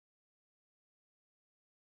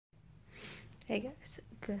Hey guys,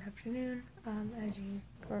 good afternoon,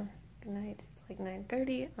 or good night. It's like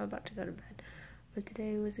 9:30, I'm about to go to bed, but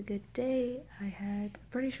today was a good day. I had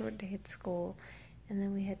a pretty short day at school, and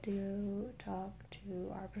then we had to go talk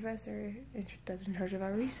to our professor that's in charge of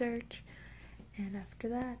our research, and after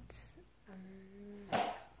that,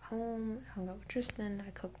 home, hung out with Tristan,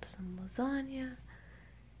 I cooked some lasagna,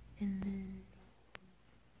 and then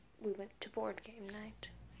we went to board game night,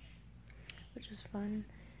 which was fun.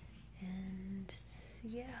 And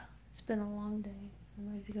yeah, it's been a long day. I'm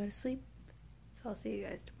ready to go to sleep. So I'll see you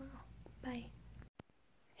guys tomorrow. Bye.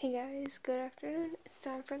 Hey guys, good afternoon. It's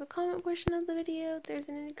time for the comment portion of the video. There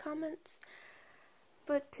isn't any comments.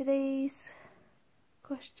 But today's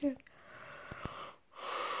question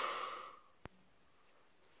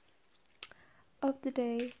of the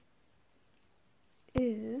day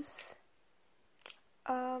is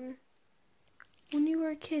when you were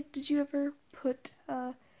a kid, did you ever put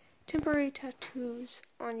temporary tattoos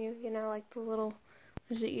on you, like the little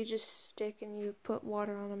ones that you just stick and you put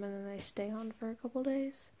water on them and then they stay on for a couple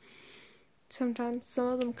days? Sometimes, some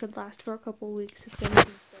of them could last for a couple weeks if they were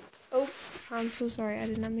decent. Oh, I'm so sorry, I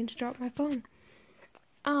did not mean to drop my phone.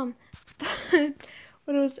 But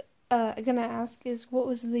what I was gonna ask is, what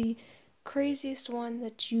was the craziest one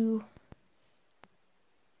that you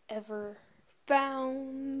ever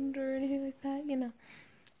found or anything like that,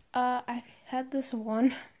 I had this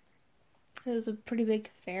one. It was a pretty big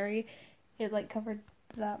fairy. It covered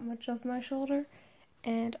that much of my shoulder,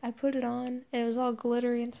 and I put it on, and it was all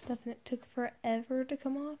glittery and stuff, and it took forever to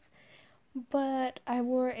come off. But I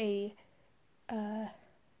wore a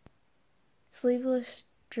sleeveless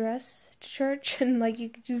dress to church, and you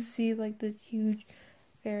could just see this huge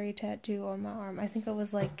fairy tattoo on my arm. I think I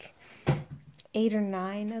was 8 or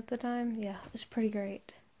 9 at the time. Yeah, it was pretty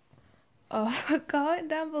great. Comment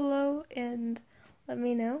down below and let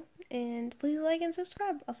me know. And please like and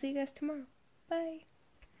subscribe. I'll see you guys tomorrow. Bye.